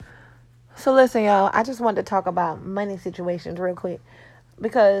So listen, y'all. I just wanted to talk about money situations real quick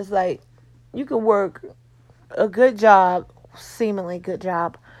because, like, you could work a good job, seemingly good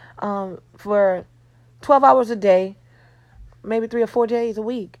job, for 12 hours a day, maybe 3 or 4 days a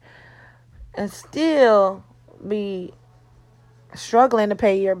week, and still be struggling to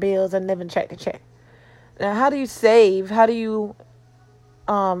pay your bills and living check to check. Now, how do you save? How do you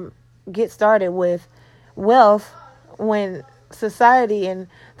get started with wealth when society and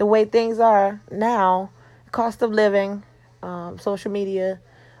the way things are now, cost of living, social media,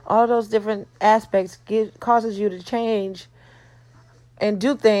 all those different aspects causes you to change and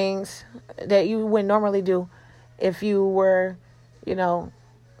do things that you wouldn't normally do if you were,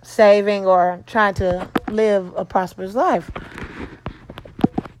 saving or trying to live a prosperous life.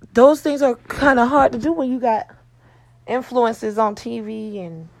 Those things are kind of hard to do when you got influences on TV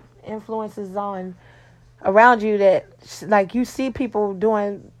and influences on around you that, like, you see people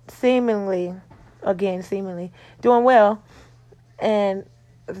doing seemingly doing well, and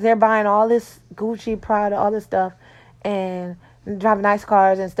they're buying all this Gucci, Prada, all this stuff, and driving nice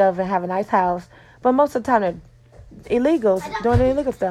cars and stuff and have a nice house. But most of the time they're illegals doing illegal stuff.